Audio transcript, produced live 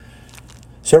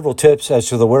Several tips as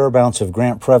to the whereabouts of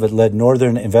Grant Previtt led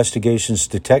Northern Investigations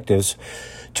detectives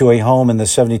to a home in the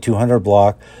 7200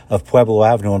 block of Pueblo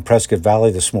Avenue in Prescott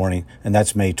Valley this morning, and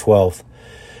that's May 12th.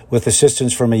 With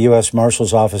assistance from a U.S.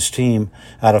 Marshal's Office team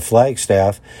out of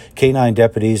Flagstaff, K-9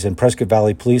 deputies, and Prescott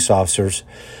Valley police officers,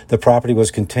 the property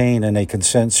was contained and a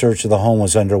consent search of the home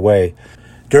was underway.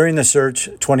 During the search,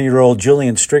 20-year-old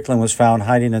Julian Strickland was found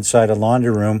hiding inside a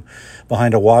laundry room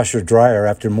behind a washer-dryer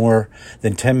after more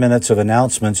than 10 minutes of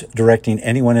announcements directing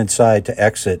anyone inside to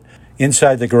exit.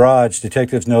 Inside the garage,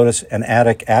 detectives noticed an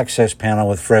attic access panel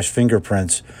with fresh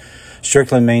fingerprints.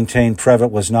 Strickland maintained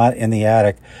Previtt was not in the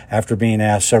attic after being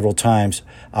asked several times,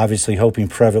 obviously hoping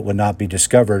Previtt would not be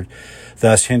discovered,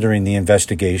 thus hindering the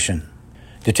investigation.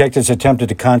 Detectives attempted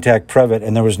to contact Previtt,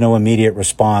 and there was no immediate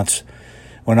response.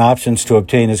 When options to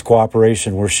obtain his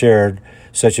cooperation were shared,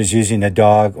 such as using a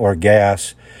dog or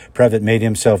gas, Previtt made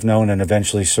himself known and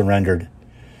eventually surrendered.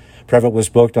 Previtt was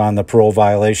booked on the parole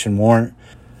violation warrant.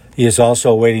 He is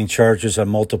also awaiting charges on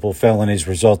multiple felonies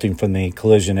resulting from the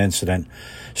collision incident.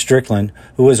 Strickland,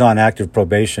 who was on active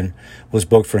probation, was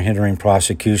booked for hindering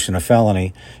prosecution, a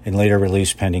felony, and later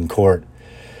released pending court.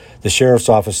 The Sheriff's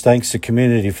Office thanks the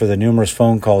community for the numerous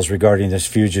phone calls regarding this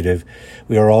fugitive.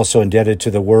 We are also indebted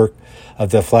to the work of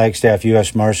the Flagstaff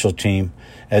U.S. Marshal team,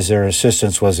 as their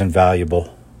assistance was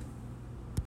invaluable.